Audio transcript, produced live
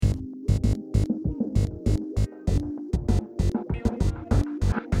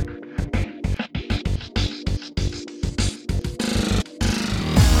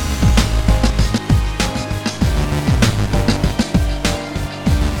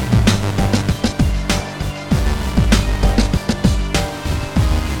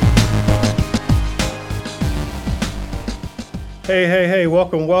Hey,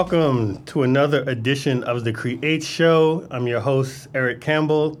 welcome to another edition of The Create Show. I'm your host, Eric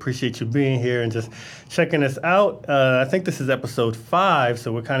Campbell. Appreciate you being here and just checking us out. I think this is episode 5,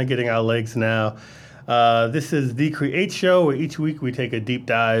 so we're kind of getting our legs now. This is The Create Show, where each week we take a deep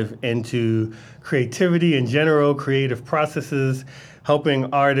dive into creativity in general, creative processes,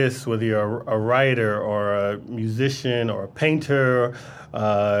 helping artists, whether you're a writer or a musician or a painter,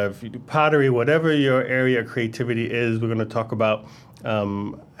 if you do pottery, whatever your area of creativity is, we're going to talk about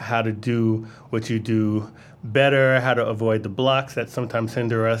how to do what you do better, how to avoid the blocks that sometimes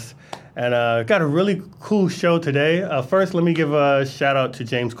hinder us. And got a really cool show today. First, let me give a shout out to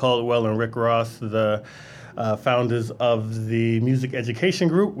James Caldwell and Rick Ross, the founders of the Music Education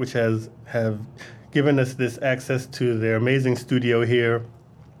Group, which have given us this access to their amazing studio here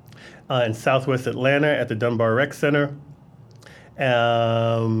in Southwest Atlanta at the Dunbar Rec Center.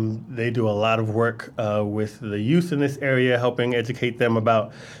 They do a lot of work with the youth in this area, helping educate them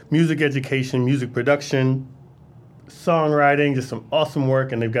about music education, music production, songwriting, just some awesome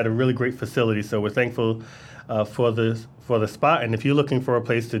work, and they've got a really great facility. So we're thankful for the spot. And if you're looking for a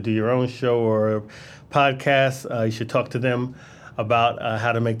place to do your own show or podcast, you should talk to them about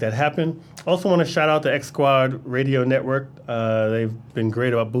how to make that happen. Also want to shout out the X Squad Radio Network. They've been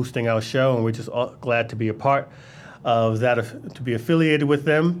great about boosting our show, and we're just glad to be a part of that, to be affiliated with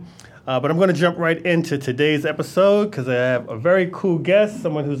them. But I'm going to jump right into today's episode because I have a very cool guest,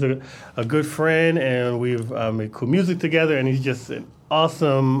 someone who's a good friend, and we've made cool music together, and he's just an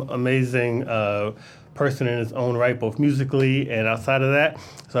awesome, amazing person in his own right, both musically and outside of that.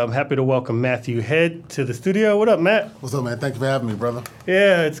 So I'm happy to welcome Matthew Head to the studio. What up, Matt? What's up, man? Thank you for having me, brother.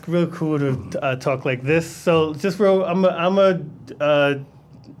 Yeah, it's real cool to talk like this. So just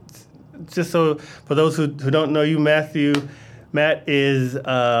just so for those who don't know you, Matt is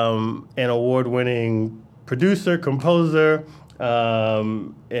an award-winning producer, composer.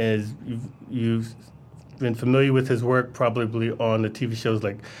 As you've been familiar with his work probably on the TV shows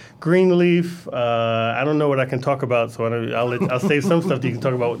like Greenleaf. I don't know what I can talk about, so I'll save some stuff that you can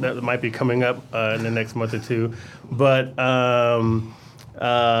talk about that might be coming up in the next month or two. But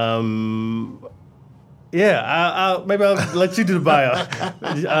maybe I'll let you do the bio.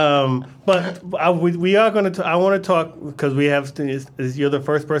 We are going to. I want to talk because you're the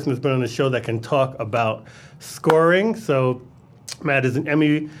first person who's been on the show that can talk about scoring. So Matt is an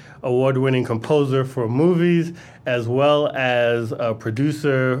Emmy award-winning composer for movies, as well as a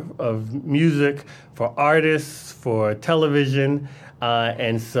producer of music for artists, for television.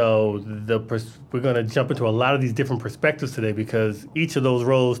 And so we're going to jump into a lot of these different perspectives today because each of those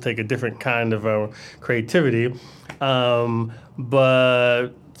roles take a different kind of creativity. But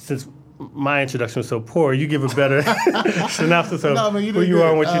since my introduction was so poor, you give a better synopsis of who you are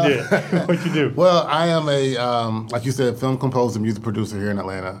and what you did, what you do. Well, I am a, like you said, film composer, music producer here in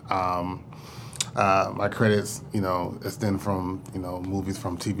Atlanta. My credits, extend from, movies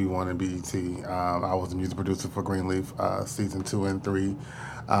from TV One and BET. I was the music producer for Greenleaf, season 2 and 3.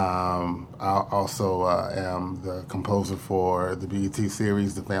 I also am the composer for the BET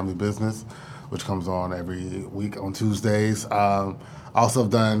series, The Family Business, which comes on every week on Tuesdays. Also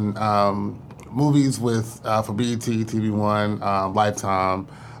have done movies for BET, TV One, Lifetime,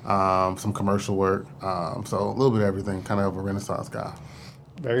 some commercial work. So a little bit of everything, kind of a Renaissance guy.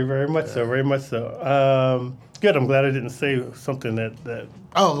 Very, very much so. Very much so. Good. I'm glad I didn't say something that.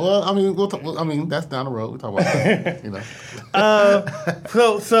 Oh well, I mean, that's down the road. We'll talk about that. All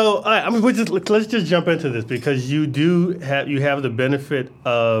right. I mean, let's just jump into this because you have the benefit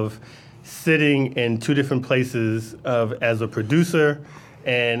of sitting in two different places as a producer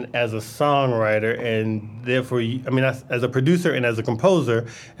and as a songwriter, and therefore, as a producer and as a composer,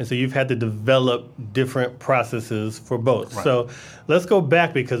 and so you've had to develop different processes for both. Right. So let's go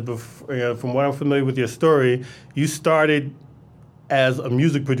back because from what I'm familiar with your story, you started as a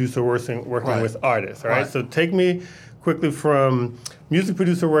music producer working right. with artists, all right? So take me quickly from music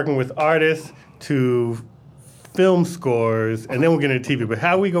producer working with artists to film scores, and then we'll get into TV. But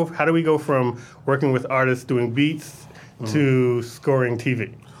how do we go from working with artists doing beats to scoring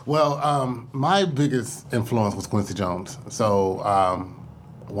TV? Well, my biggest influence was Quincy Jones. So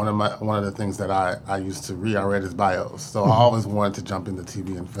one of the things that I used to read, I read his bios. So I always wanted to jump into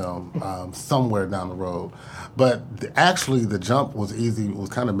TV and film somewhere down the road. But actually, the jump was easy. It was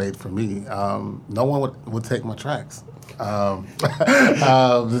kind of made for me. No one would take my tracks.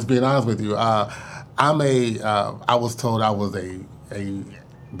 Just being honest with you. I was told I was a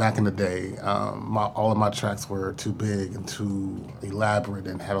back in the day, all of my tracks were too big and too elaborate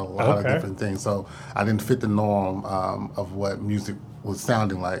and had a lot of different things. So I didn't fit the norm of what music was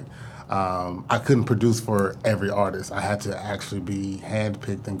sounding like. I couldn't produce for every artist. I had to actually be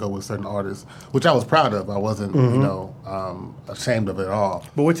handpicked and go with certain artists, which I was proud of. I wasn't, ashamed of it at all.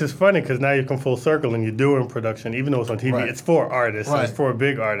 But which is funny because now you come full circle and you're doing production, even though it's on TV. Right. It's for artists. Right. It's for a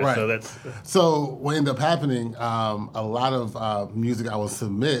big artist. Right. So that's So what ended up happening, a lot of music I would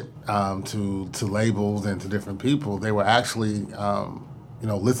submit to labels and to different people, they were actually,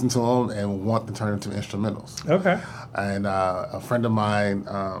 listen to them and want to turn into instrumentals. okay. And a friend of mine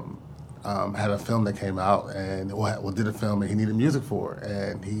had a film that came out and did a film and he needed music for it.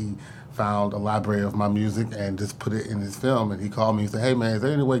 And he found a library of my music and just put it in his film. And he called me and said, "Hey, man, is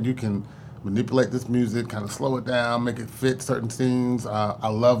there any way you can manipulate this music, kind of slow it down, make it fit certain scenes? I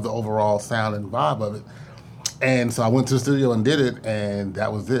love the overall sound and vibe of it." And so I went to the studio and did it, and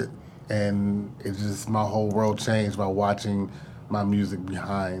that was it. And it just, my whole world changed by watching my music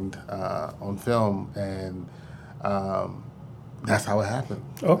behind on film. And that's how it happened.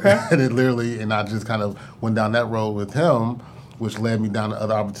 Okay. And I just kind of went down that road with him, which led me down to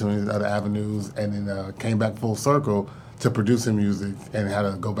other opportunities, other avenues, and then came back full circle to producing music and had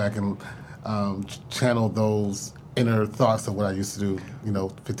to go back and channel those inner thoughts of what I used to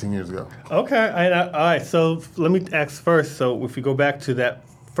do, 15 years ago. Okay. All right. So let me ask first. So if we go back to that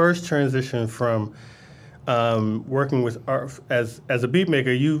first transition from working with art as a beat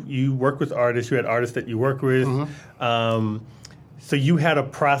maker, you work with artists. You had artists that you work with. Mm-hmm. So you had a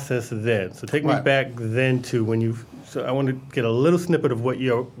process then. So take me Right. back then to when you. So I want to get a little snippet of what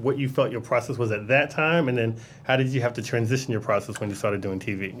you felt your process was at that time, and then how did you have to transition your process when you started doing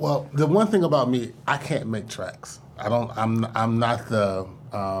TV? Well, the one thing about me, I can't make tracks. I'm not the.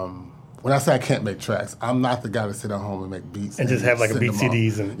 When I say I can't make tracks, I'm not the guy to sit at home and make beats And just have like a send beat them off.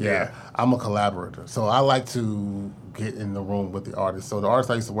 CDs and Yeah, I'm a collaborator, so I like to get in the room with the artists. So the artists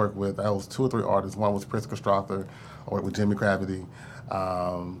I used to work with, I was 2 or 3 artists. One was Priska Strother. I worked with Jimmy Gravity.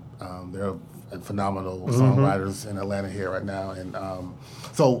 They're phenomenal songwriters in Atlanta here right now, and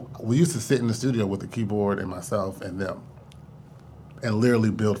so we used to sit in the studio with the keyboard and myself and them, and literally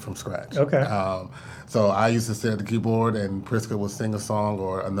build from scratch. Okay. So I used to sit at the keyboard and Priska would sing a song,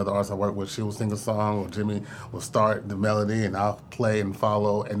 or another artist I worked with, she would sing a song, or Jimmy would start the melody and I'll play and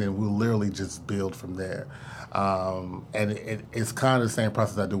follow, and then we'll literally just build from there. And it's kind of the same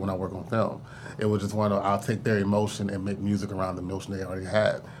process I do when I work on film. It was just I'll take their emotion and make music around the emotion they already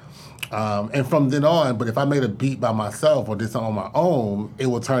had. And from then on, but if I made a beat by myself or did something on my own, it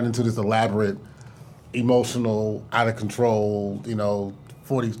would turn into this elaborate, emotional, out of control,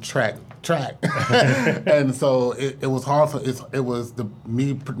 40 track. And so it was hard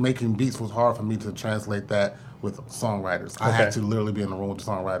me making beats was hard for me to translate that with songwriters. I had to literally be in the room with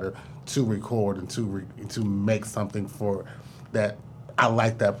the songwriter to record and to make something for that. I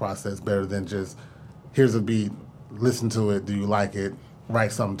like that process better than just, here's a beat, listen to it, do you like it,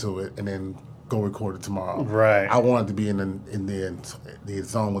 write something to it, and then go record it tomorrow. Right. I wanted to be in the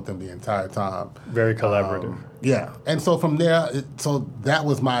zone with them the entire time. Very collaborative. Yeah. And so from there, so that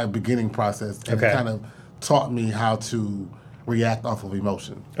was my beginning process, and it kind of taught me how to react off of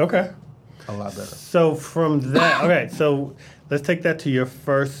emotion. Okay. A lot better. So from that, okay, so let's take that to your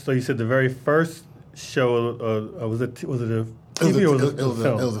first, so you said the very first show, was it a TV or was it a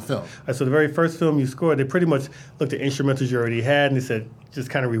film? It was a film. All right, so the very first film you scored, they pretty much looked at instrumentals you already had, and they said, just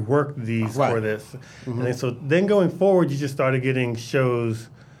kind of rework these for this. Mm-hmm. And then going forward, you just started getting shows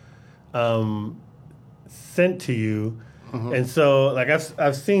sent to you. Mm-hmm. And so, like,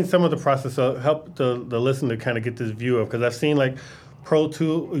 I've seen some of the process, so help the listener kind of get this view of, because I've seen, like, Pro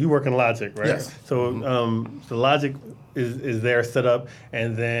Tool, you work in Logic, right? Yes. So the Logic is there set up,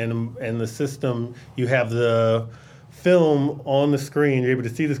 and then in the system, you have the film on the screen. You're able to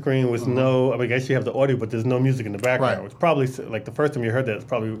see the screen with I guess you have the audio, but there's no music in the background. Right. It's probably, like, the first time you heard that, it's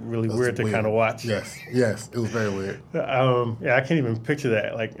probably really weird to kind of watch. Yes, it was very weird. Yeah, I can't even picture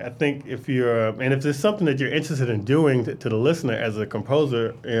that. Like, I think if there's something that you're interested in doing to the listener as a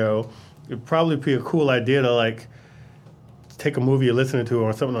composer, it'd probably be a cool idea to, like, take a movie you're listening to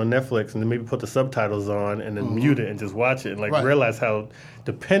or something on Netflix and then maybe put the subtitles on and then mute it and just watch it and, like, realize how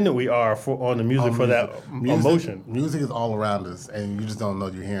dependent we are on the music for that emotion. Music is all around us, and you just don't know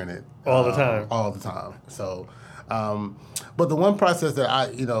you're hearing it all the time. All the time. So, but the one process that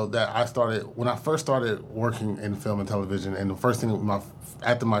I started when I first started working in film and television, and the first thing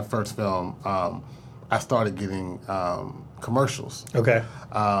after my first film, I started getting commercials. Okay.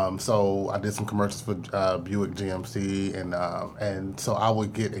 So I did some commercials for Buick GMC, and so I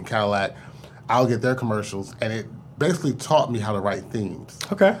would get in Cadillac, I'll get their commercials, and it basically taught me how to write themes.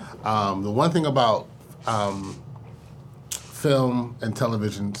 Okay. The one thing about film and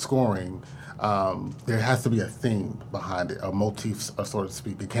television scoring, there has to be a theme behind it, a motif, so to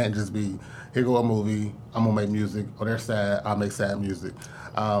speak. It can't just be, here go a movie, I'm going to make music, or they're sad, I'll make sad music.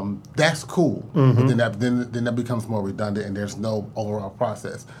 That's cool, but then that becomes more redundant, and there's no overall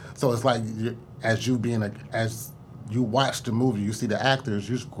process. So it's like, as you watch the movie, you see the actors,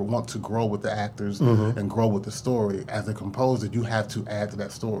 you just want to grow with the actors and grow with the story. As a composer, you have to add to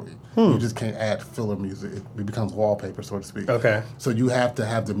that story. You just can't add filler music. It becomes wallpaper, so to speak. Okay. So you have to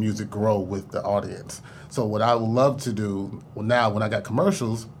have the music grow with the audience. So what I would love to do, now when I got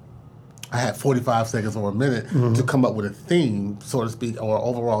commercials, I had 45 seconds or a minute to come up with a theme, so to speak, or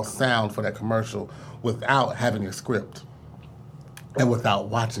overall sound for that commercial without having a script and without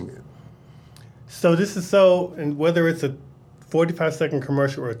watching it. So and whether it's a 45-second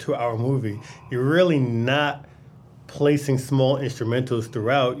commercial or a 2-hour movie, you're really not placing small instrumentals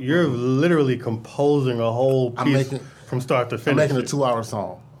throughout. You're literally composing a whole piece from start to finish. I'm making a 2-hour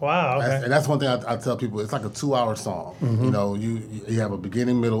song. Wow, okay. And that's one thing I tell people. It's like a 2-hour song. You know, you have a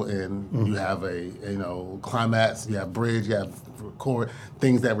beginning, middle, end. You have a climax. You have bridge. You have chord.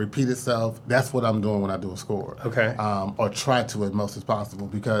 Things that repeat itself. That's what I'm doing when I do a score. Okay. Or try to as much as possible,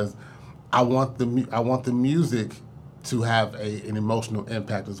 because I want the music to have an emotional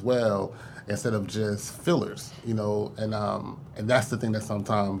impact as well, instead of just fillers. And that's the thing that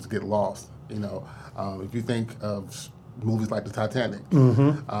sometimes get lost. If you think of movies like the Titanic,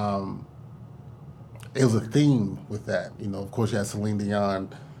 it was a theme with that. Of course, you had Celine Dion,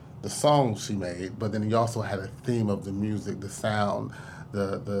 the songs she made, but then you also had a theme of the music, the sound,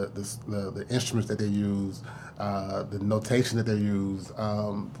 the instruments that they use, the notation that they use,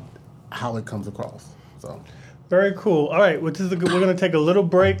 how it comes across. So, very cool. All right, we're going to take a little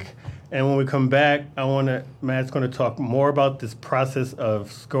break, and when we come back, Matt's going to talk more about this process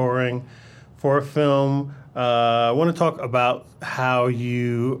of scoring for a film. I want to talk about how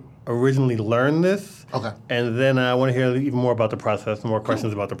you originally learned this. Okay. And then I want to hear even more about the process, more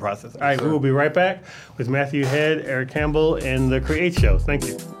questions about the process. All right, we will be right back with Matthew Head, Eric Campbell, and The Create Show. Thank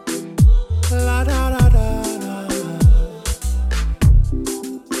you. La, da, da, da, da.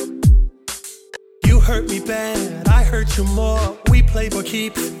 You hurt me bad, I hurt you more. We play for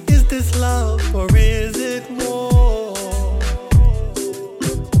keeps. Is this love or is it war?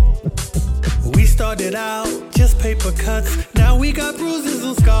 We started out just paper cuts. Now we got bruises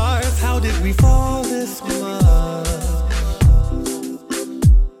and scars. How did we fall this much?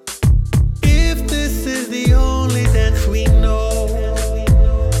 If this is the only dance we know,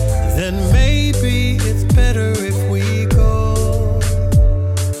 then maybe it's better if we go.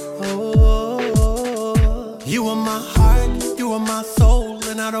 Oh, you are my heart, you are my soul,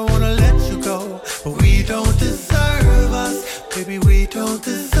 and I don't wanna let you go. But we don't deserve us, baby, we don't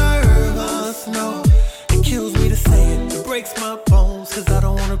deserve us, no. It kills me to say it, it breaks my bones, cause I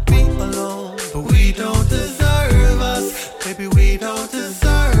don't wanna be alone. But we don't deserve us, baby, we don't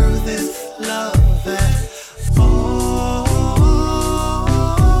deserve this love at all.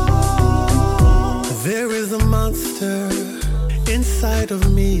 There is a monster inside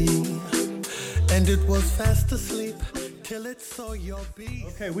of me, and it was fast asleep till it saw your beat.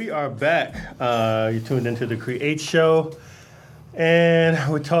 Okay, we are back. You tuned into The Create Show, and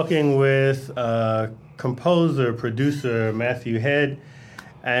we're talking with composer, producer Matthew Head,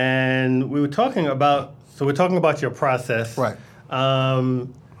 and we're talking about your process. Right.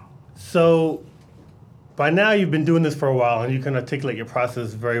 So by now you've been doing this for a while, and you can articulate your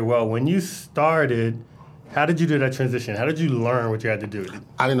process very well. When you started, how did you do that transition? How did you learn what you had to do?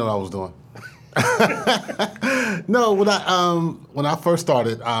 I didn't know what I was doing. No, when I first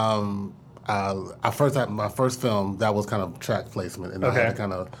started, I first had my first film that was kind of track placement, and I had to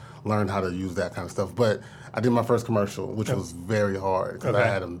kind of learn how to use that kind of stuff. But I did my first commercial, which was very hard, because I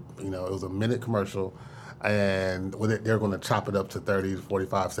had it was a minute commercial, and with it, they're going to chop it up to 30 to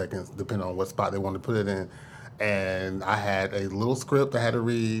 45 seconds, depending on what spot they want to put it in. And I had a little script I had to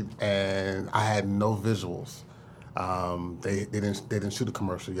read, and I had no visuals. They didn't shoot a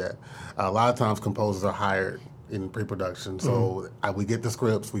commercial yet. A lot of times composers are hired in pre-production, so we get the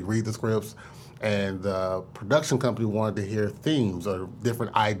scripts, we read the scripts, and the production company wanted to hear themes or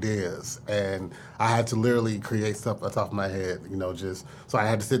different ideas, and I had to literally create stuff off the top of my head, so I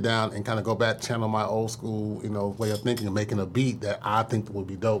had to sit down and kind of go back, channel my old school, way of thinking and making a beat that I think would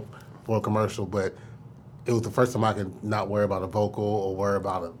be dope for a commercial. But it was the first time I could not worry about a vocal or worry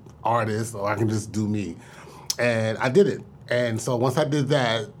about an artist, or I can just do me. And I did it. And so once I did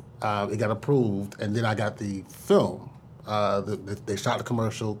that, it got approved, and then I got the film. They shot the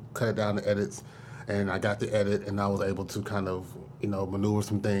commercial, cut it down to edits, and I got the edit, and I was able to kind of, maneuver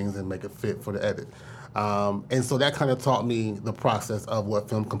some things and make it fit for the edit. And so that kind of taught me the process of what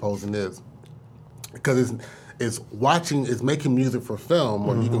film composing is. because it's making music for film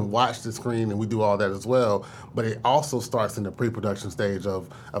where you can watch the screen, and we do all that as well. But it also starts in the pre-production stage of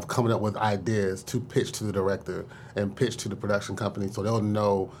coming up with ideas to pitch to the director and pitch to the production company, so they'll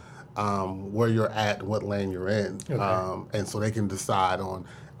know where you're at, what lane you're in, and so they can decide on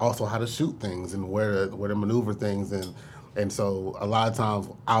also how to shoot things and where to maneuver things. And so a lot of times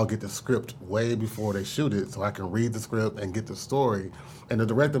I'll get the script way before they shoot it, so I can read the script and get the story. And the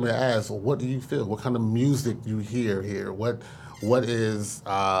director may ask, well, what do you feel? What kind of music do you hear here? What is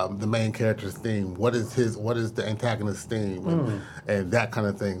the main character's theme? What is the antagonist's theme? And that kind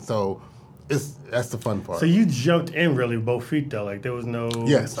of thing. So that's the fun part. So you jumped in really both feet though. Like there was no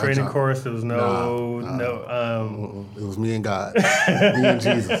training course. There was no. It was me and God, me and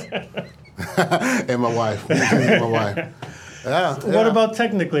Jesus, and my wife. Me and Jesus and my wife. What about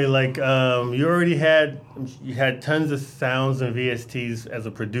technically? Like you already had tons of sounds and VSTs as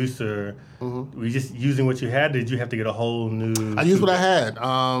a producer. Were you just using what you had? Did you have to get a whole new? I used what I had.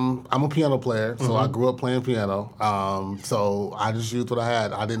 I'm a piano player, so I grew up playing piano. So I just used what I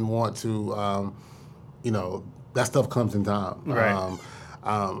had. I didn't want to, that stuff comes in time. Right.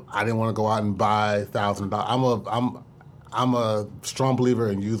 I didn't want to go out and buy $1,000. I'm a strong believer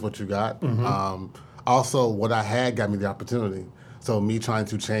in use what you got. Also, what I had got me the opportunity. So me trying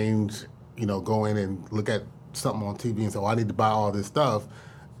to change, go in and look at something on TV and say, I need to buy all this stuff,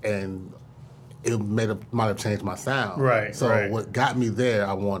 and it might have changed my sound. Right. So what got me there,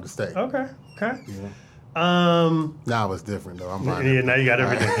 I wanted to stay. Okay. Yeah. Now it's different though. I'm buying now you got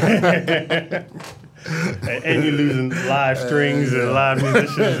everything. And you're losing live strings and live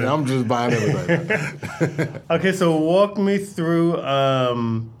musicians. I'm just buying everything. Okay, so walk me through.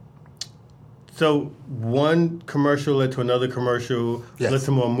 So one commercial led to another commercial, led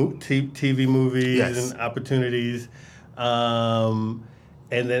to more TV movies and opportunities. And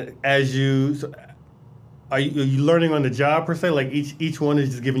then are you learning on the job per se? Like each one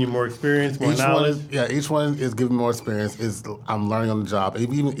is just giving you more experience, more knowledge? Each one is giving more experience. I'm learning on the job.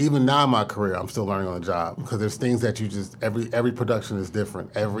 Even now in my career, I'm still learning on the job because there's things that you just, every production is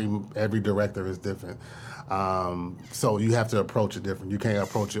different. Every director is different. So you have to approach it different. You can't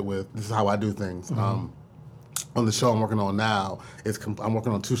approach it with, this is how I do things. On the show I'm working on now, I'm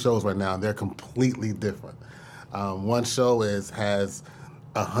working on 2 shows right now, and they're completely different. One show has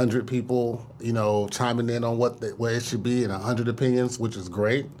 100 people, chiming in on where it should be, and 100 opinions, which is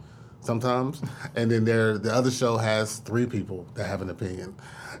great sometimes. And then the other show has 3 people that have an opinion.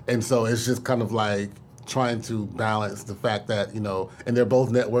 And so it's just kind of like trying to balance the fact that, and they're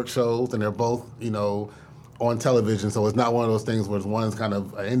both network shows, and they're both, on television, so it's not one of those things where one's kind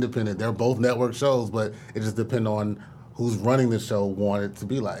of independent. They're both network shows, but it just depends on who's running the show want it to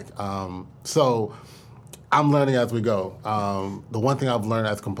be like. So I'm learning as we go. The one thing I've learned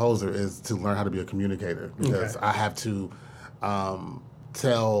as a composer is to learn how to be a communicator, because I have to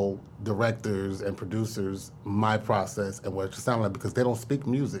tell directors and producers my process and what it should sound like, because they don't speak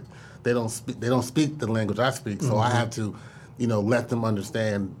music. They don't speak the language I speak, so I have to, let them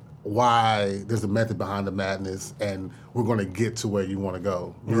understand why there's a method behind the madness, and we're going to get to where you want to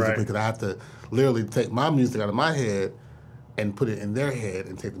go musically. Because I have to literally take my music out of my head and put it in their head,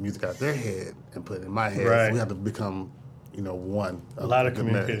 and take the music out of their head and put it in my head. Right. So we have to become, one. A lot of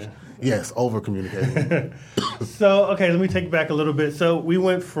communicating. Yes, over communicating. So, okay, let me take it back a little bit. So we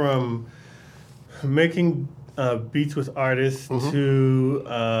went from making beats with artists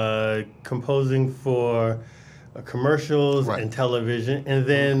to composing for commercials and television, and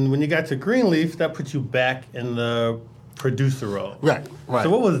then when you got to Greenleaf, that put you back in the producer role. Right. So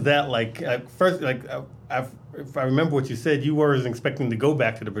what was that like? First, if I remember what you said, you weren't expecting to go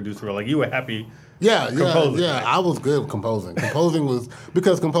back to the producer role. Like you were happy. Composing. Yeah. I was good at composing.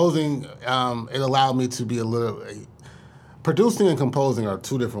 Composing it allowed me to be a little. Producing and composing are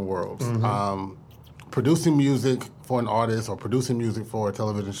 2 different worlds. Producing music for an artist or producing music for a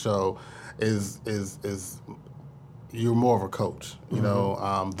television show is you're more of a coach,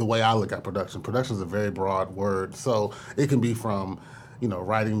 the way I look at production. Production is a very broad word, so it can be from,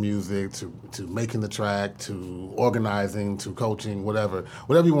 writing music to making the track to organizing to coaching, whatever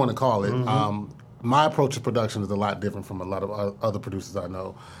you want to call it. My approach to production is a lot different from a lot of other producers I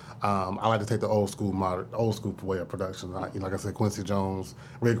know. I like to take the old school way of production. Like I said, Quincy Jones,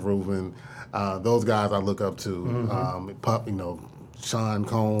 Rick Rubin, those guys I look up to. Sean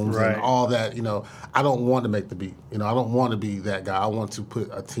Combs and all that, I don't want to make the beat. I don't want to be that guy. I want to put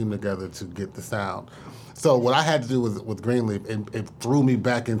a team together to get the sound. So what I had to do with Greenleaf, it threw me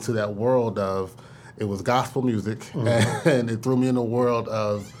back into that world of, it was gospel music, and it threw me in the world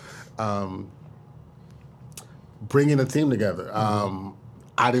of bringing a team together.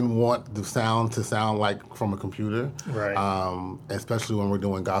 I didn't want the sound to sound like from a computer. Right. Especially when we're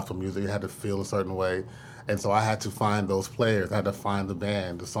doing gospel music, it had to feel a certain way. And so I had to find those players. I had to find the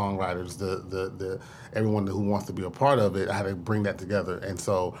band, the songwriters, the everyone who wants to be a part of it. I had to bring that together. And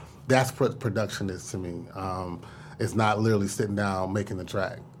so that's what production is to me. It's not literally sitting down making the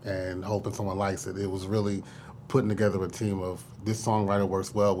track and hoping someone likes it. It was really putting together a team of this songwriter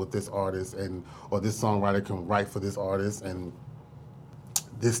works well with this artist, or this songwriter can write for this artist, and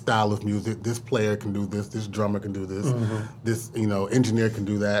this style of music, this player can do this drummer can do this, this engineer can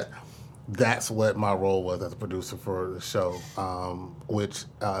do that. That's what my role was as a producer for the show, which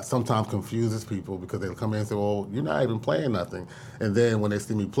sometimes confuses people because they'll come in and say, well, you're not even playing nothing. And then when they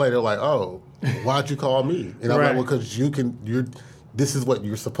see me play, they're like, oh, why'd you call me? And I'm like, well, because this is what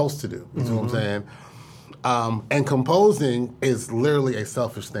you're supposed to do. You know what I'm saying? And composing is literally a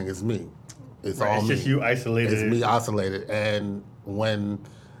selfish thing. It's me. It's all it's me. Just you isolated. It's me isolated. And when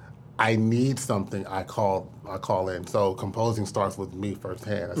I need something, I call in. So composing starts with me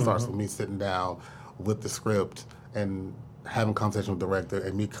firsthand. It starts with me sitting down with the script and having a conversation with the director,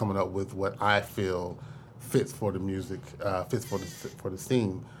 and me coming up with what I feel fits for the music, fits for the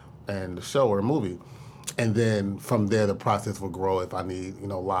scene and the show or the movie. And then from there, the process will grow. If I need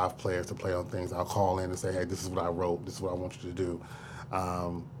live players to play on things, I'll call in and say, hey, this is what I wrote. This is what I want you to do.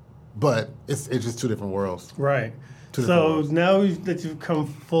 But it's just two different worlds. Right. So now that you've come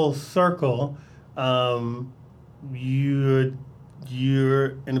full circle, you're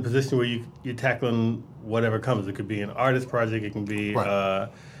in a position where you're tackling whatever comes. It could be an artist project. It can be a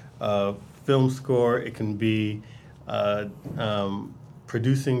film score. It can be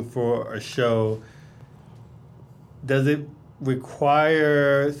producing for a show. Does it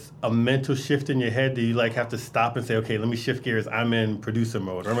require a mental shift in your head? Do you have to stop and say, okay, let me shift gears. I'm in producer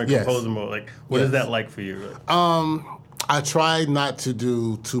mode, or I'm in composer mode. What is that like for you? I try not to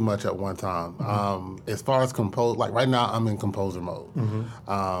do too much at one time. As far as right now, I'm in composer mode.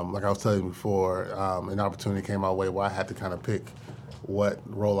 Like I was telling you before, an opportunity came my way where I had to kind of pick what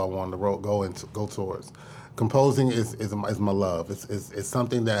role I wanted to go towards. Composing is my love. It's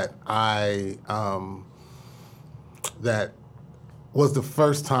something that that was the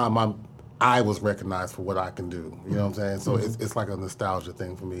first time I was recognized for what I can do. You know what I'm saying? So it's like a nostalgia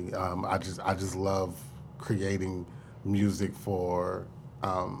thing for me. I just love creating music for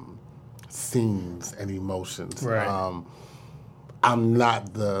scenes and emotions. Right.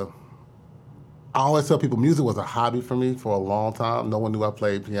 I always tell people music was a hobby for me for a long time. No one knew I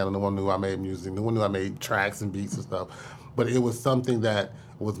played piano. No one knew I made music. No one knew I made tracks and beats and stuff. But it was something that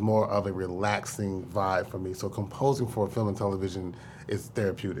was more of a relaxing vibe for me. So composing for film and television is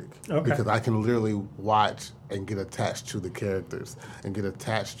therapeutic. Okay. Because I can literally watch and get attached to the characters and get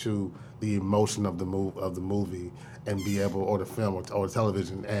attached to the emotion of the movie and be able, or the film or the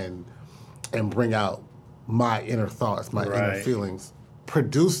television, and bring out my inner thoughts, my inner feelings.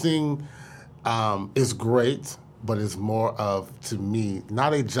 Producing is great, but it's more of, to me,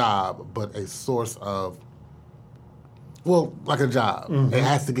 not a job, but a source of, like a job. It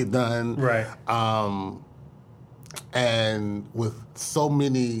has to get done. Right. And with so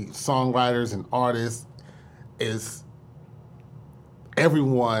many songwriters and artists,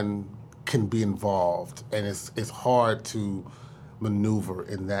 everyone can be involved, and it's hard to maneuver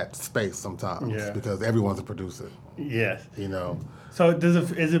in that space sometimes because everyone's a producer. Yes. So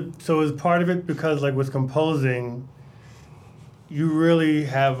is part of it because with composing, you really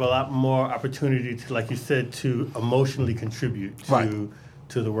have a lot more opportunity to, like you said, to emotionally contribute to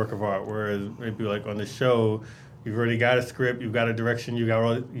the work of art. Whereas maybe on the show, you've already got a script, you've got a direction, you got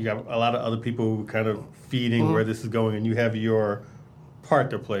a lot of other people kind of feeding where this is going, and you have your part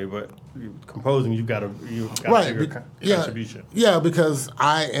to play. But composing, you've got a bigger contribution. Yeah, because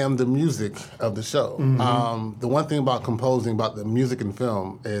I am the music of the show. The one thing about composing, about the music in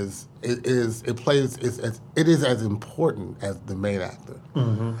film, is it is as important as the main actor.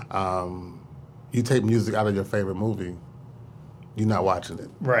 You take music out of your favorite movie, you're not watching it.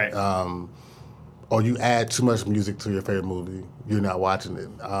 Right. Or you add too much music to your favorite movie, you're not watching it.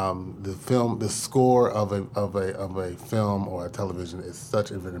 The score of a film or a television is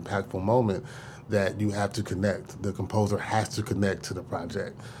such an impactful moment that you have to connect. The composer has to connect to the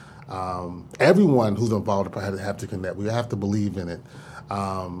project. Everyone who's involved have to connect. We have to believe in it.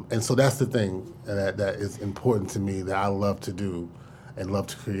 And so that's the thing that is important to me, that I love to do and love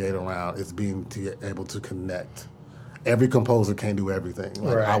to create around, is being able to connect. Every composer can't do everything.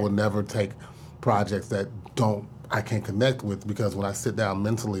 I would never take projects that I can't connect with, because when I sit down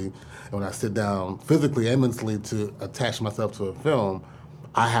mentally and when I sit down physically and mentally to attach myself to a film,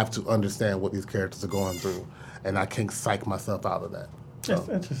 I have to understand what these characters are going through, and I can't psych myself out of that. That's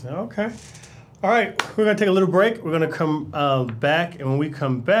interesting. Okay. All right, we're going to take a little break. We're going to come back, and when we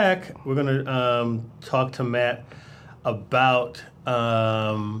come back, we're going to talk to Matt about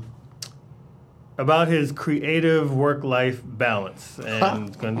his creative work-life balance,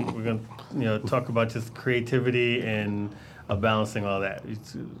 and we're going to talk about just creativity and balancing all that.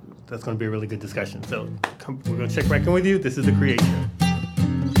 That's going to be a really good discussion. So we're going to check back in with you. This is The Create Show.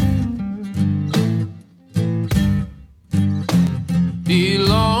 The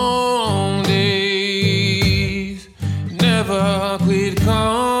long days never quit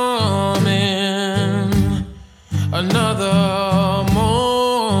coming. Another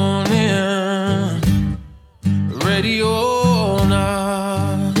morning, ready or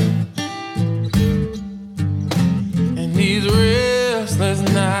not. And these restless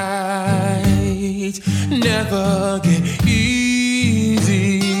nights never get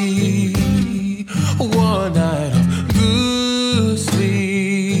easy. One night of good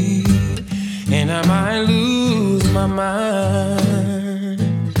sleep, and I might lose my mind.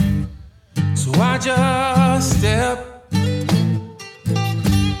 So I just step.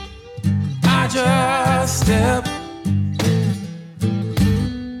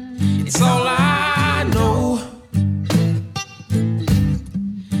 It's all I know.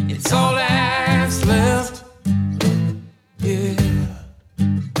 It's all that's left. Yeah.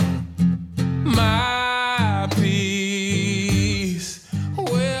 My peace,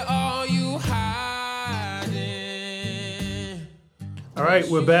 where are you hiding? All right,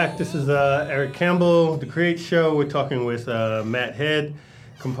 we're back. This is Eric Campbell, The Create Show. We're talking with Matt Head,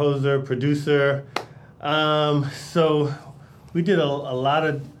 composer, producer. So we did a lot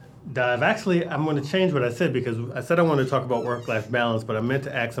of dive. Actually, I'm going to change what I said because I said I wanted to talk about work-life balance, but I meant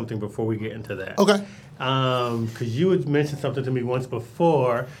to ask something before we get into that. Okay. Because you had mentioned something to me once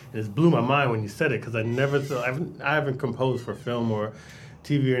before, and it blew my mind when you said it because I never thought, I haven't composed for film or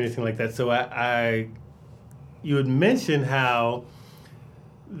TV or anything like that. So you had mentioned how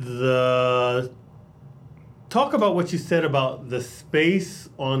talk about what you said about the space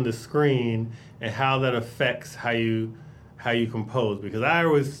on the screen and how that affects how you compose. Because I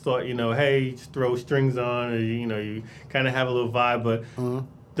always thought, hey, you just throw strings on, or you kind of have a little vibe, but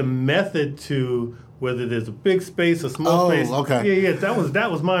the method to whether there's a big space or small space. Okay. Yeah, that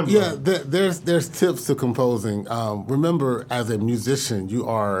was mind blowing. Yeah, there's tips to composing. Remember, as a musician, you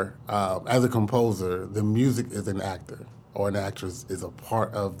are as a composer, the music is an actor or an actress is a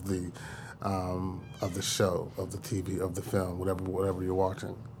part of the show, of the TV, of the film, whatever you're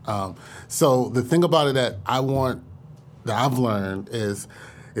watching. So the thing about it that I've learned is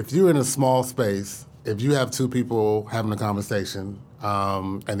if you're in a small space, if you have two people having a conversation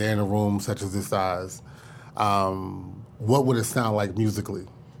and they're in a room such as this size, what would it sound like musically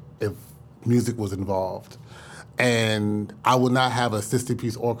if music was involved? And I would not have a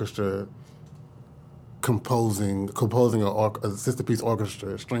 60-piece orchestra composing a 60-piece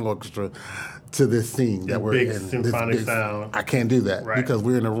orchestra, string orchestra, to this scene that we're in. Symphonic sound. I can't do that because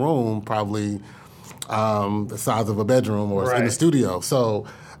we're in a room probably the size of a bedroom or in a studio. So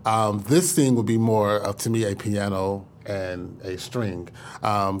this scene would be more of, to me, a piano and a string.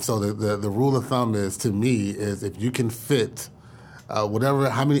 So the rule of thumb is, to me, is if you can fit how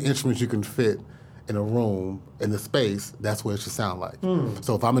many instruments you can fit in a room, in the space, that's what it should sound like.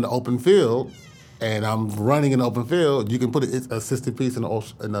 So if I'm in an open field and I'm running in an open field, you can put a 60-piece in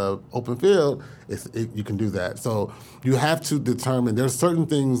an open field, you can do that. So you have to determine, there's certain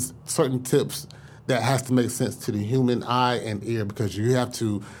things, certain tips that has to make sense to the human eye and ear, because you have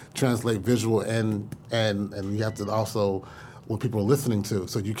to translate visual and you have to also what people are listening to.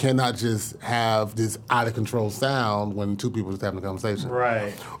 So you cannot just have this out-of-control sound when two people are just having a conversation.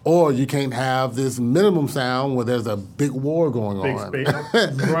 Right. Or you can't have this minimum sound where there's a big war going on.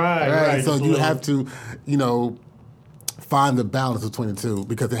 Right. So you have to, find the balance between the two,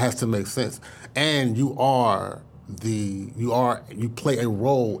 because it has to make sense. And you play a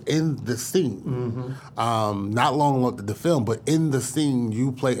role in the scene. Not long the film, but in the scene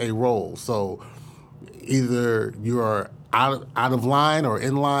you play a role. So either you are out of line or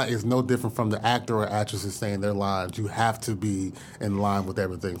in line is no different from the actor or actress is saying their lines. You have to be in line with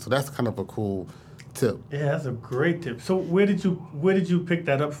everything. So that's kind of a cool tip. Yeah, that's a great tip. So where did you pick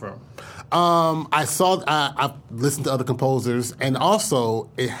that up from? I've listened to other composers, and also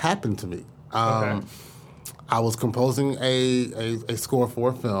it happened to me. I was composing a score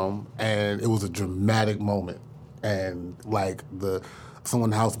for a film, and it was a dramatic moment, and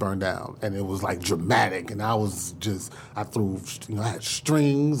someone's house burned down, and it was dramatic, and I threw, I had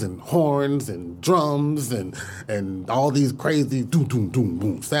strings and horns and drums and all these crazy doom doom doom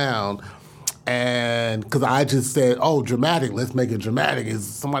boom sound, And because I just said, oh, dramatic, let's make it dramatic. Is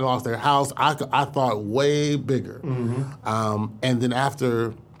somebody lost their house? I thought way bigger. And then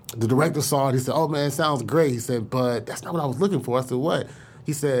after the director saw it, he said, oh, man, it sounds great. He said, but that's not what I was looking for. I said, what?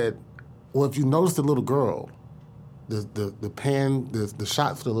 He said, well, if you notice the little girl, the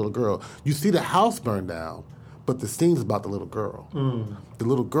shots for the little girl, you see the house burn down, but the scene's about the little girl. The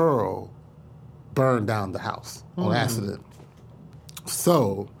little girl burned down the house on accident.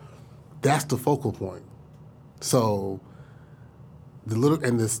 So that's the focal point. So the little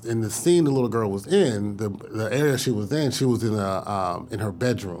in the scene the little girl was in, the area she was in in her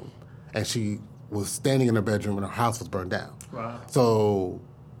bedroom, and she was standing in her bedroom and her house was burned down. Wow. So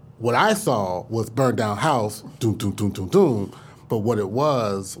what I saw was burned down house, doom, doom, doom, doom, doom. But what it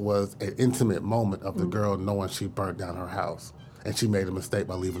was an intimate moment of the girl knowing she burnt down her house, and she made a mistake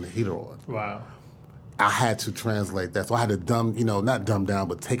by leaving the heater on. Wow. I had to translate that. So I had to not dumb down,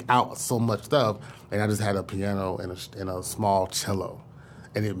 but take out so much stuff. And I just had a piano and a small cello.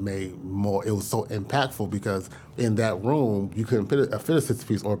 And it was so impactful because in that room, you couldn't fit a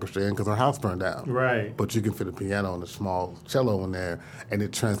 6-piece orchestra in because our house burned down. Right. But you can fit a piano and a small cello in there, and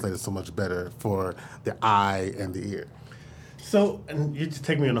it translated so much better for the eye and the ear. So, and you just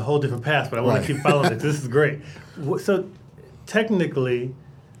take me on a whole different path, but I want to keep following it. This is great. So, technically,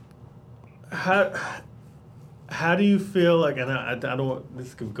 how do you feel like, and I don't want,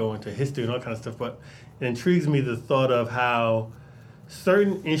 this could go into history and all kind of stuff, but it intrigues me the thought of how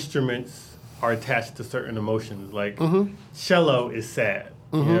certain instruments are attached to certain emotions. Like cello is sad,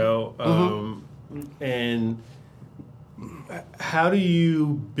 you know, and how do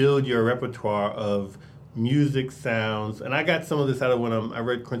you build your repertoire of music sounds? And I got some of this out of when I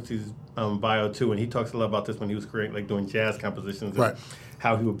read Quincy's bio too, and he talks a lot about this when he was doing jazz compositions. Right.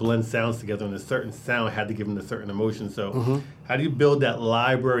 How he would blend sounds together, and a certain sound had to give him a certain emotion. So, how do you build that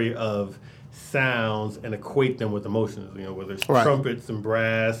library of sounds and equate them with emotions? You know, whether it's trumpets and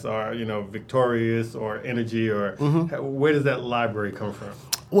brass, or victorious or energy, or where does that library come from?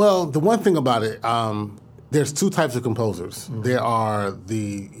 Well, the one thing about it, there's two types of composers. There's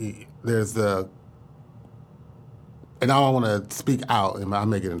the, and I don't want to speak out, and I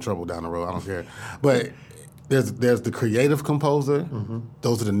may get in trouble down the road. I don't care, but. There's the creative composer.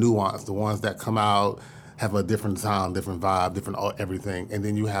 Those are the nuanced, the ones that come out, have a different sound, different vibe, different everything. And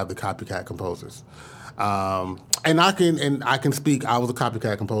then you have the copycat composers. And I can speak. I was a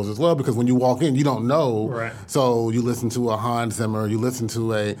copycat composer as well, because when you walk in, you don't know. Right. So you listen to a Hans Zimmer, you listen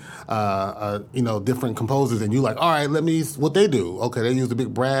to a different composers, and you like, all right, what they do. Okay, they use the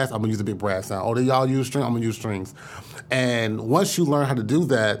big brass. I'm gonna use the big brass sound. Oh, they y'all use string. I'm gonna use strings. And once you learn how to do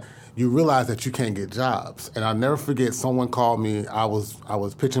that, you realize that you can't get jobs. And I'll never forget, someone called me. I was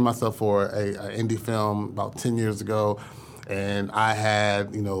pitching myself for a indie film about 10 years ago, and I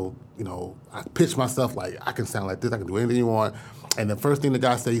had, I pitched myself like, I can sound like this, I can do anything you want. And the first thing the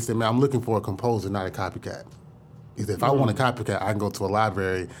guy said, he said, man, I'm looking for a composer, not a copycat. He said, if I want a copycat, I can go to a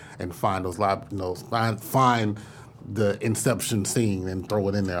library and find find the Inception scene and throw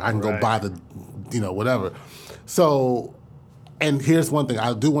it in there. I can go buy the, whatever. So, and here's one thing.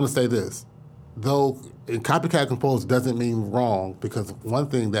 I do want to say this. Though a copycat composer doesn't mean wrong, because one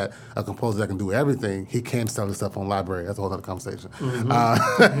thing that a composer that can do everything, he can sell his stuff on library. That's a whole other conversation.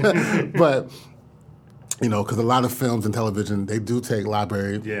 But, because a lot of films and television, they do take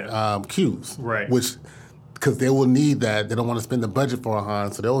library cues. Right. Which, because they will need that. They don't want to spend the budget for a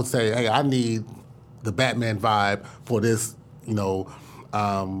Hans, so they will say, hey, I need the Batman vibe for this,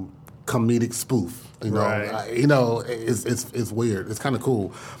 comedic spoof. It's weird. It's kind of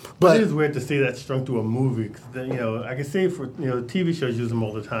cool, but it is weird to see that strung through a movie. 'Cause, I can see for TV shows use them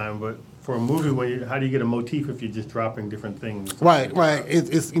all the time, but for a movie, how do you get a motif if you're just dropping different things? Right.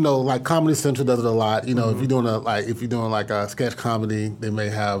 It's like Comedy Central does it a lot. If you're doing a sketch comedy, they may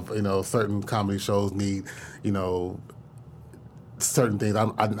have certain comedy shows need certain things.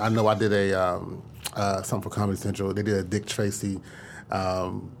 I know I did something for Comedy Central. They did a Dick Tracy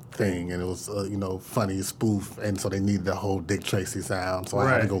thing, and it was funny spoof, and so they needed the whole Dick Tracy sound. So I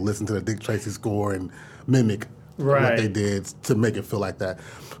had to go listen to the Dick Tracy score and mimic what they did to make it feel like that.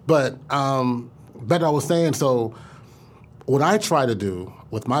 But I was saying, so what I try to do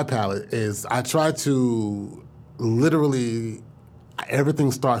with my palette is I try to literally,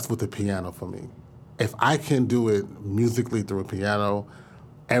 everything starts with the piano for me. If I can do it musically through a piano,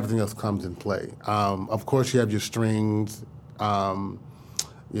 everything else comes in play. Of course, you have your strings,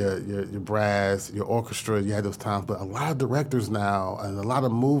 your brass, your orchestra, you had those times. But a lot of directors now and a lot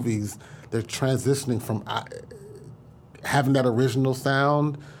of movies, they're transitioning from having that original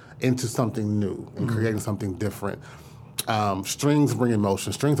sound into something new and creating something different. Strings bring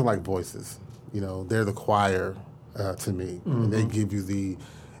emotion. Strings are like voices. they're the choir to me, and they give you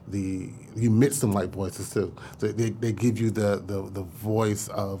you mix them like voices too. So they give you the voice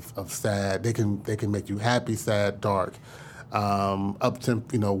of sad. They can make you happy, sad, dark, up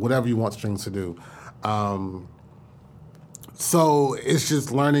tempo, whatever you want strings to do. So it's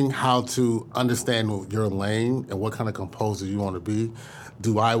just learning how to understand your lane and what kind of composer you want to be.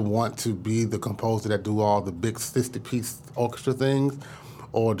 Do I want to be the composer that do all the big 60-piece orchestra things?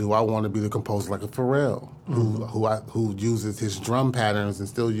 Or do I want to be the composer like a Pharrell, who uses his drum patterns and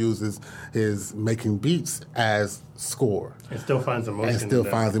still uses his making beats as score? And still finds emotion.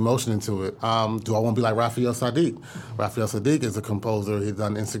 Finds emotion into it. Do I want to be like Raphael Sadiq? Raphael Sadiq is a composer. He's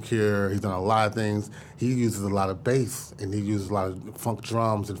done Insecure. He's done a lot of things. He uses a lot of bass, and he uses a lot of funk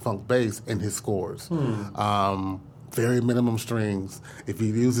drums and funk bass in his scores. Very minimum strings. If he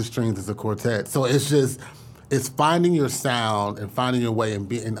uses strings, it's a quartet. So it's finding your sound and finding your way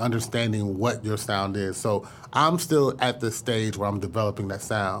and understanding what your sound is. So I'm still at the stage where I'm developing that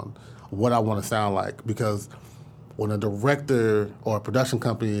sound, what I want to sound like. Because when a director or a production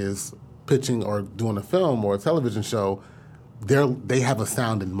company is pitching or doing a film or a television show, they have a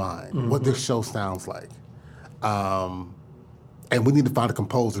sound in mind, what their show sounds like. And we need to find a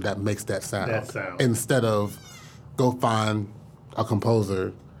composer that makes that sound. Instead of go find a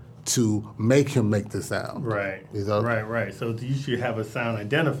composer to make him make the sound. Right. Right. So you should have a sound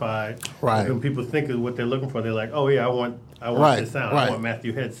identified. Right. When people think of what they're looking for, they're like, oh yeah, I want this sound. I want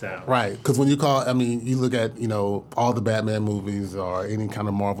Matthew Head's sound. Right. Because when you you look at, all the Batman movies or any kind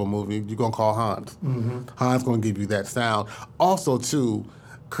of Marvel movie, you're going to call Hans. Hans going to give you that sound. Also, too,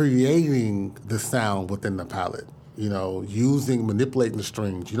 creating the sound within the palette. Manipulating the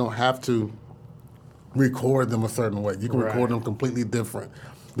strings. You don't have to record them a certain way. You can record them completely different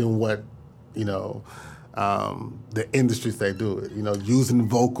than what, the industry say do it. Using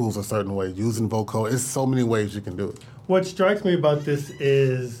vocals a certain way, using vocal. There's so many ways you can do it. What strikes me about this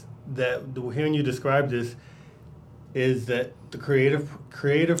is that hearing you describe this is that the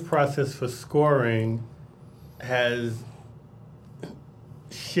creative process for scoring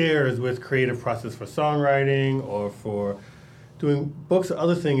shares with creative process for songwriting or for doing books. The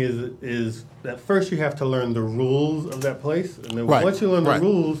other thing is that first you have to learn the rules of that place, and then once you learn the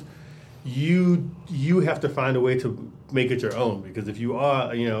rules, you have to find a way to make it your own. Because if you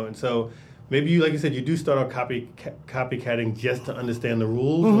are, and so maybe you, like you said, you do start out copycatting just to understand the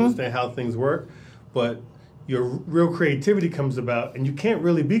rules, understand how things work, but your real creativity comes about, and you can't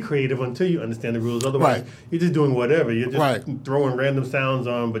really be creative until you understand the rules. Otherwise, you're just doing whatever. You're just throwing random sounds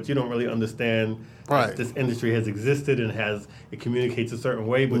on, but you don't really understand that this industry has existed and it communicates a certain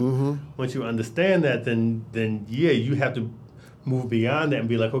way. But once you understand that, then you have to move beyond that and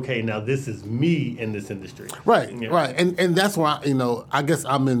be like, okay, now this is me in this industry. Right. And that's why, I guess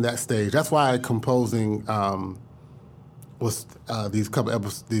I'm in that stage. That's why composing was these couple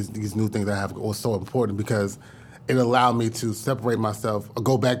episodes, these new things I have was so important, because it allowed me to separate myself,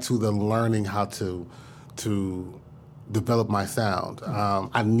 go back to the learning how to develop my sound.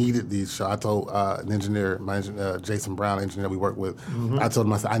 I needed these shows. I told an engineer, Jason Brown, engineer we work with, I told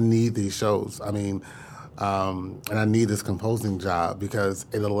him, I said, I need these shows. And I need this composing job because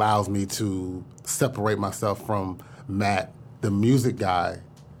it allows me to separate myself from Matt, the music guy,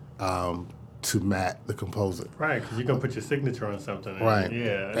 to Matt, the composer. Right, because you're going to put your signature on something. Right.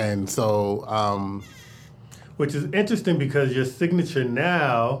 Yeah. And so... which is interesting because your signature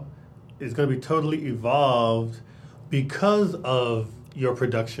now is going to be totally evolved because of your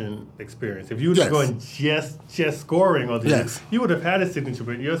production experience. If you were going just scoring all these, you would have had a signature,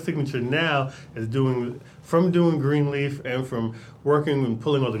 but your signature now is doing Greenleaf and from working and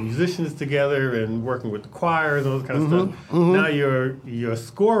pulling all the musicians together and working with the choirs and all that kind of stuff. Now your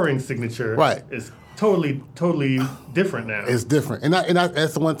scoring signature is totally different now. It's different. And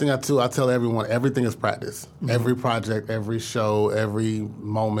that's the one thing I tell everyone, everything is practice. Every project, every show, every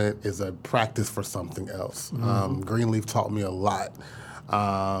moment is a practice for something else. Greenleaf taught me a lot.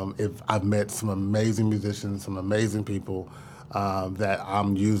 I've met some amazing musicians, some amazing people that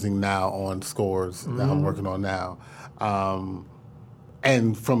I'm using now on scores that I'm working on now.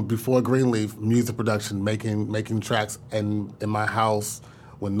 And from before Greenleaf, music production, making tracks in my house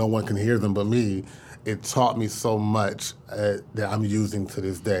when no one can hear them but me, it taught me so much that I'm using to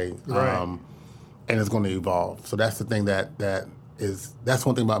this day. Right. And it's going to evolve. So that's the thing that's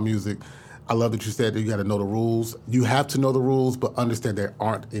one thing about music. I love that you said that you got to know the rules. You have to know the rules, but understand there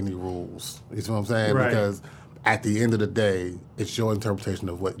aren't any rules. You see what I'm saying? Right. Because at the end of the day, it's your interpretation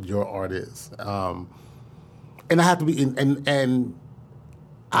of what your art is. And I have to be, and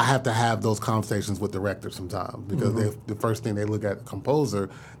I have to have those conversations with directors sometimes because the first thing they look at a composer,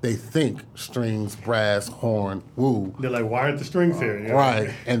 they think strings, brass, horn, woo. They're like, why aren't the strings here? You know? Right.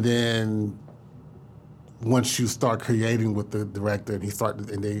 And then once you start creating with the director and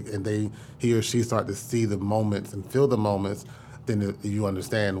he or she start to see the moments and feel the moments, then you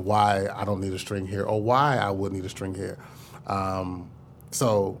understand why I don't need a string here or why I would need a string here.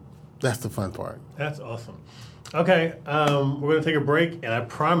 So that's the fun part. That's awesome. Okay, we're going to take a break, and I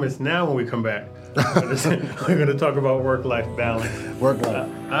promise now when we come back, we're going to talk about work-life balance. Work-life.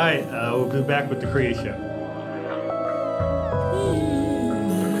 All right, we'll be back with the Create Show.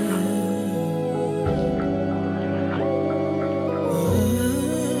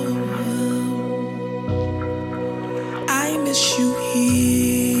 I miss you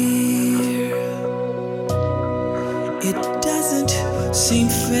here. It doesn't seem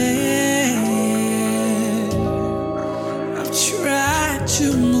fair. I've tried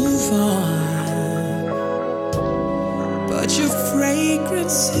to move on, but your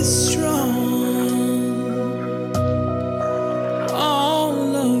fragrance is strong.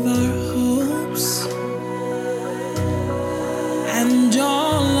 All of our hopes and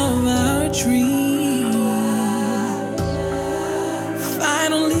all of our dreams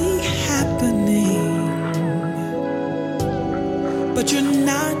finally happening, but you're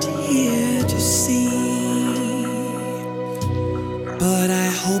not here to see. But I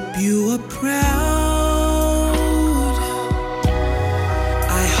hope you are proud.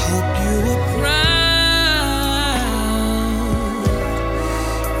 I hope you are proud.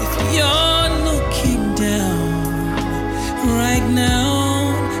 If you're looking down right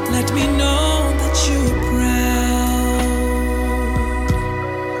now, let me know that you're proud.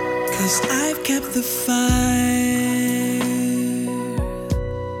 'Cause I've kept the fire.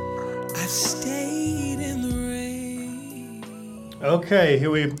 I've stayed in the rain. Okay,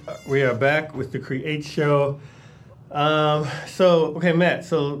 here we are back with the Create Show. Okay, Matt.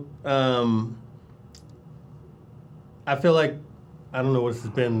 So, I feel like I don't know what it's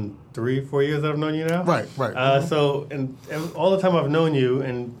been 3-4 years I've known you now. Right. So, and all the time I've known you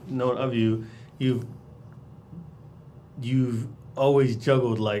and known of you, you've always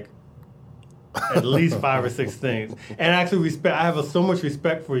juggled like at least 5 or 6 things. And actually, I have so much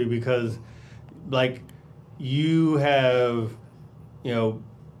respect for you because, like, you have. You know,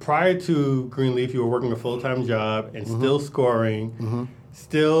 prior to Greenleaf, you were working a full-time job and still scoring,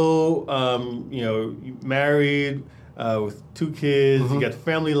 still, married with 2 kids. You got the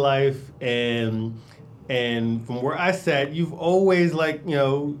family life, and from where I sat, you've always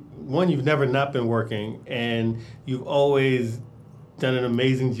you've never not been working, and you've always done an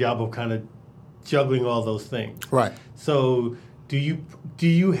amazing job of kind of juggling all those things. Right. So. Do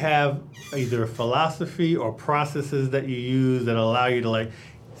you have either a philosophy or processes that you use that allow you to like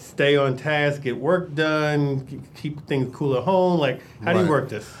stay on task, get work done, keep things cool at home? Like, how do you work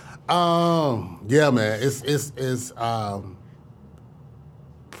this? Yeah, man. It's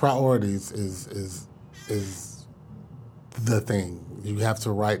priorities is the thing. You have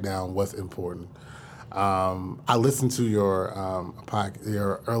to write down what's important. I listened to your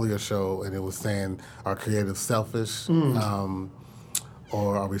earlier show, and it was saying, "Are creatives selfish,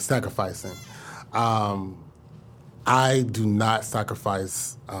 or are we sacrificing?" I do not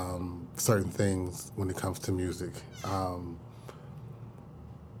sacrifice certain things when it comes to music.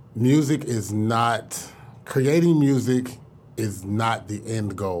 Creating music is not the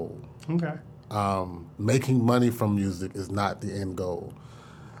end goal. Okay. Making money from music is not the end goal.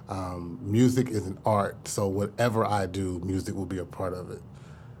 Music is an art, so whatever I do, music will be a part of it.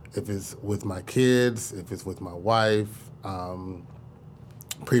 If it's with my kids, if it's with my wife.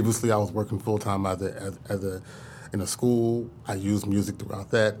 Previously, I was working full-time in a school. I used music throughout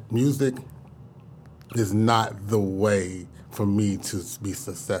that. Music is not the way for me to be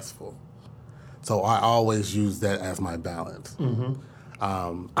successful. So I always use that as my balance.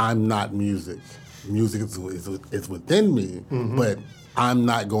 I'm not music. Music is within me, but I'm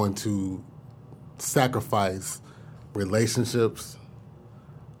not going to sacrifice relationships,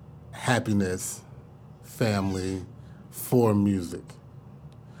 happiness, family for music.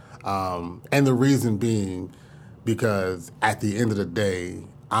 And the reason being because at the end of the day,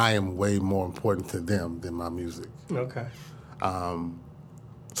 I am way more important to them than my music. Okay.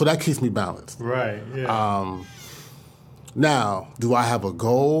 So that keeps me balanced. Right, yeah. Now, do I have a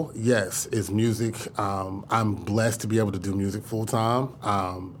goal? Yes. Is music, I'm blessed to be able to do music full time.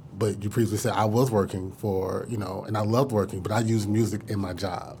 But you previously said I was working and I loved working, but I use music in my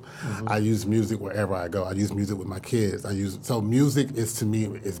job. I use music wherever I go. I use music with my kids. So music is, to me,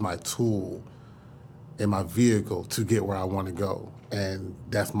 is my tool and my vehicle to get where I want to go, and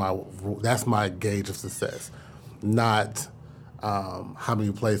that's my gauge of success, not how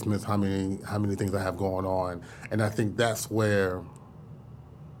many placements, how many things I have going on. And I think that's where,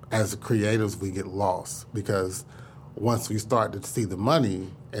 as creatives, we get lost, because once we start to see the money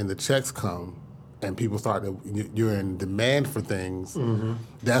and the checks come, and people you're in demand for things,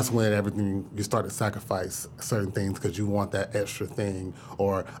 that's when you start to sacrifice certain things because you want that extra thing,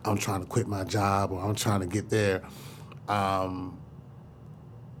 or I'm trying to quit my job, or I'm trying to get there.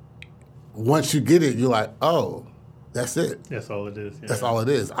 Once you get it, you're like, oh, that's it. That's all it is. Yeah. That's all it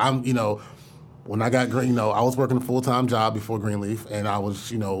is. When I got I was working a full-time job before Greenleaf, and I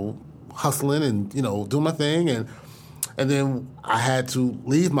was, hustling and, doing my thing, and then I had to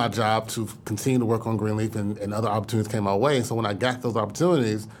leave my job to continue to work on Greenleaf, and other opportunities came my way. And so when I got those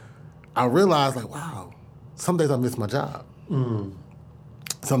opportunities, I realized, like, wow, some days I miss my job.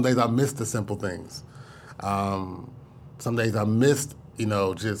 Some days I miss the simple things. Some days I missed,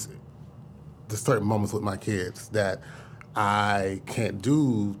 just the certain moments with my kids that I can't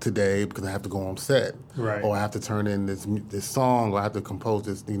do today because I have to go on set. Right. Or I have to turn in this song, or I have to compose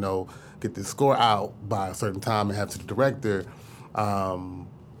this, get this score out by a certain time and have to the director. I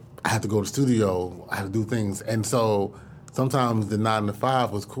have to go to the studio. I have to do things. And so sometimes the 9 to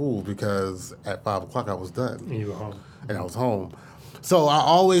 5 was cool because at 5 o'clock I was done. And you were home. And I was home. So I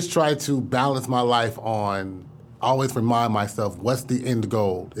always try to balance my life always remind myself, what's the end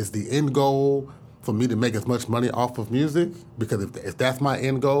goal? Is the end goal for me to make as much money off of music? Because if that's my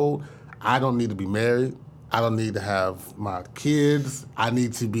end goal, I don't need to be married. I don't need to have my kids. I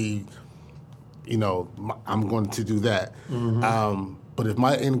need to be, I'm going to do that. But if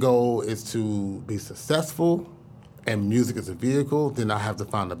my end goal is to be successful and music is a vehicle, then I have to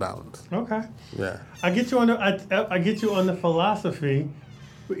find the balance. Okay. Yeah. I get you on I get you on the philosophy.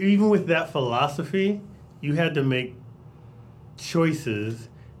 But even with that philosophy, you had to make choices,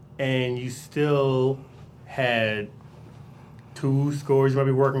 and you still had 2 scores you might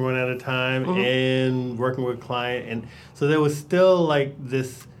be working on at a time, and working with a client, and so there was still like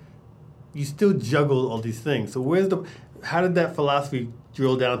this. You still juggled all these things. So how did that philosophy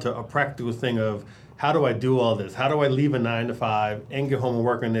drill down to a practical thing of, how do I do all this? How do I leave a 9 to 5 and get home and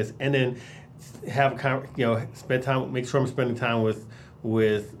work on this, and then have spend time, make sure I'm spending time with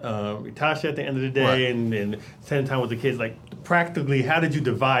Tasha at the end of the day, right, and spend time with the kids. Like, practically, how did you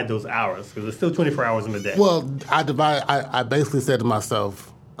divide those hours? Because there's still 24 hours in the day. Well, I basically said to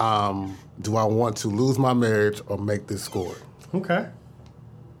myself, do I want to lose my marriage or make this score? Okay.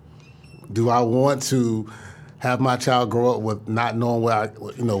 Do I want to have my child grow up with not knowing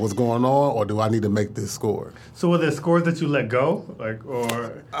what's going on, or do I need to make this score? So were there scores that you let go,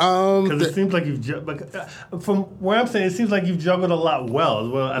 because it seems like you've from where I'm saying, it seems like you've juggled a lot well.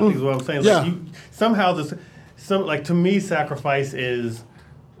 Well, I think is what I'm saying. Yeah. Like somehow to me, sacrifice is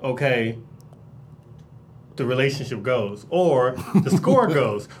okay. The relationship goes, or the score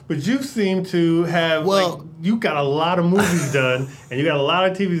goes. But you seem to have, you got a lot of movies done, and you got a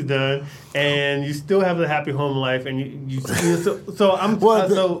lot of TVs done, and you still have the happy home life, and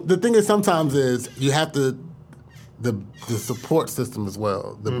the thing is, sometimes is you have the support system as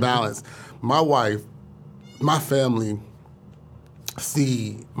well, the balance. My wife, my family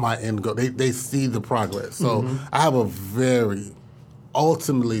see my end goal. They see the progress. So I have a very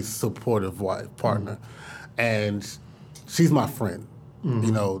ultimately supportive partner. And she's my friend.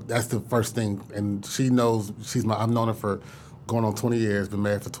 That's the first thing. And she knows I've known her for going on 20 years, been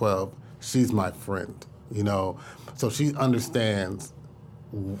married for 12. She's my friend, So she understands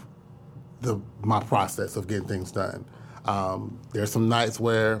my process of getting things done. There's some nights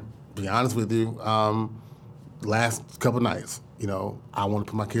where, be honest with you, last couple nights, I want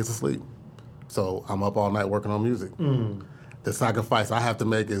to put my kids to sleep. So I'm up all night working on music. The sacrifice I have to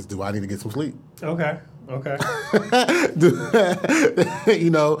make is, do I need to get some sleep? Okay. But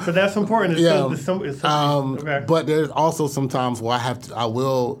that's important. Okay. But there's also some times where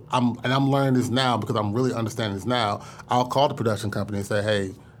I'm learning this now because I'm really understanding this now. I'll call the production company and say,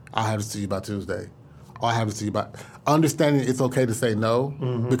 hey, I'll have to see you by Tuesday. Or I have to see you by... Understanding it's okay to say no,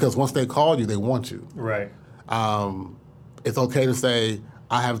 because once they call you, they want you. Right. It's okay to say,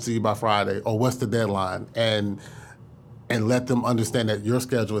 I have to see you by Friday, or what's the deadline? And let them understand that your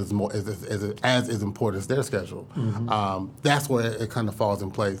schedule is as important as their schedule. That's where it kind of falls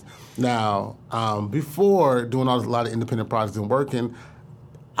in place. Now, before doing a lot of independent projects and working,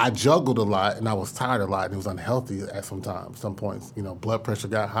 I juggled a lot, and I was tired a lot, and it was unhealthy at some points. Blood pressure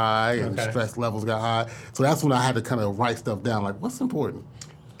got high, and stress levels got high. So that's when I had to kind of write stuff down, like, what's important?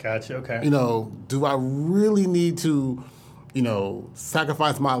 Gotcha, okay. Do I really need to,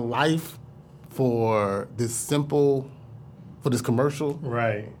 sacrifice my life for this commercial.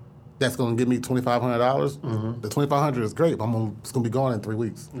 Right. That's going to give me $2,500. The $2,500 is great, but it's going to be gone in 3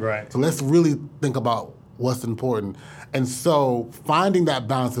 weeks. Right. So let's really think about what's important. And so finding that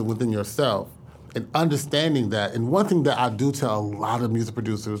balance within yourself and understanding that. And one thing that I do tell a lot of music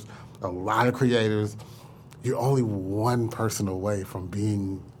producers, a lot of creators, you're only one person away from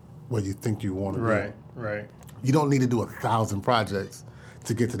being where you think you want to be. Right. You don't need to do 1,000 projects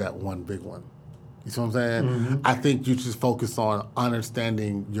to get to that one big one. You see what I'm saying? I think you should focus on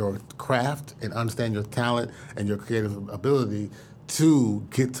understanding your craft and understand your talent and your creative ability to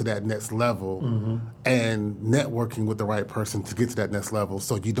get to that next level and networking with the right person to get to that next level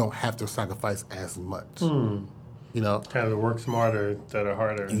so you don't have to sacrifice as much. You know? Kind of work smarter instead of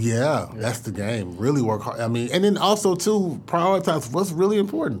harder. Yeah, that's the game. Really work hard. I mean, and then also, too, prioritize what's really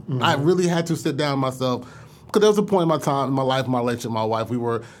important. I really had to sit down myself because there was a point in my life, my relationship with my wife, we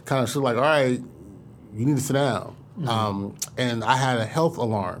were kind of like, all right, you need to sit down. And I had a health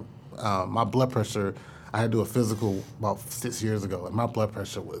alarm. My blood pressure, I had to do a physical about 6 years ago, and my blood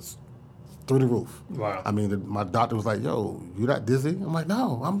pressure was through the roof. Wow. I mean, my doctor was like, yo, you not dizzy? I'm like,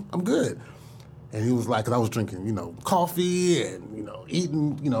 no, I'm good. And he was like, because I was drinking, coffee and,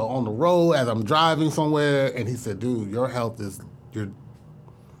 eating, on the road as I'm driving somewhere. And he said, dude, your health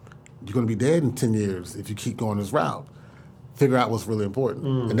you're going to be dead in 10 years if you keep going this route. Figure out what's really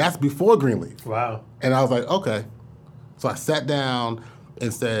important. And that's before Greenleaf. Wow. And I was like, okay. So I sat down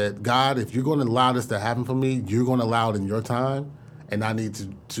and said, God, if you're going to allow this to happen for me, you're going to allow it in your time. And I need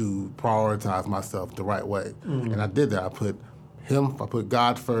to prioritize myself the right way. And I did that. I put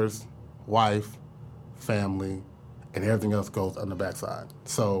God first, wife, family, and everything else goes on the backside.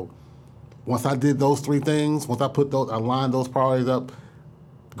 So once I did those three things, once I lined those priorities up,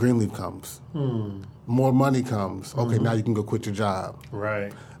 Greenleaf comes. More money comes. Okay, now you can go quit your job.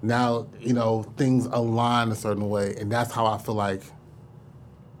 Right. Now, things align a certain way, and that's how I feel like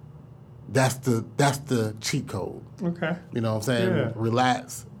that's the cheat code. Okay. You know what I'm saying? Yeah.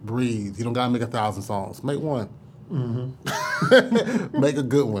 Relax, breathe. You don't gotta make 1,000 songs. Make one. Make a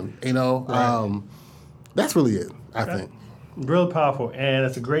good one. Right. That's really it, I think. Real powerful, and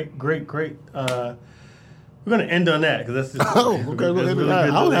it's a great. We're going to end on that because that's just. Okay. We'll end on that.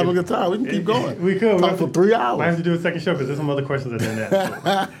 I was having a good time. We can keep going. We could talk for 3 hours. Might have to do a second show because there's some other questions other than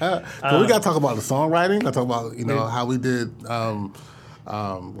that. So we got to talk about the songwriting. Got to talk about how we did on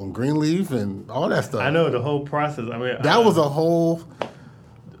Greenleaf and all that stuff. I know the whole process. I mean, that was a whole.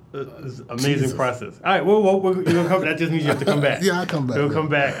 It's an amazing process. All right, well, you're gonna come. That just means you have to come back. Yeah, I'll come back. We'll come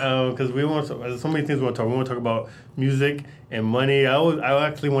back because we want to. There's so many things we want to talk. We want to talk about music and money. I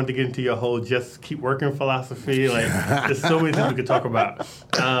actually wanted to get into your whole just keep working philosophy. Like, there's so many things we could talk about.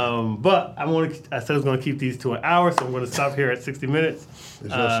 But I said I was going to keep these to an hour, so I'm going to stop here at 60 minutes.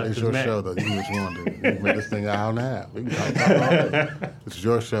 It's your show, though. You do what you want to do. You can make this thing an hour and a half. We can talk all day. It's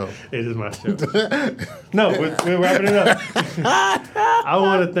your show. It is my show. No, we're wrapping it up. I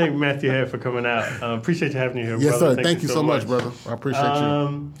want to thank Matthew Head for coming out. Appreciate you having me here, yes, brother. Sir. Thank you so much, brother. I appreciate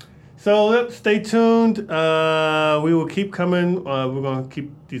you. So stay tuned. We will keep coming. We're going to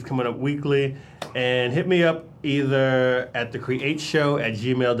keep these coming up weekly. And hit me up either at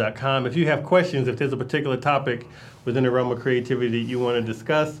thecreateshow@gmail.com. If you have questions, if there's a particular topic within the realm of creativity that you want to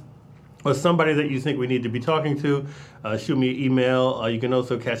discuss, or somebody that you think we need to be talking to, shoot me an email. You can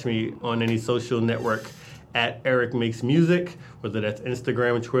also catch me on any social network at Eric Makes Music, whether that's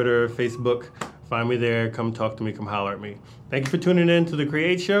Instagram, Twitter, Facebook. Find me there. Come talk to me. Come holler at me. Thank you for tuning in to The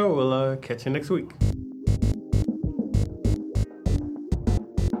Create Show. We'll catch you next week.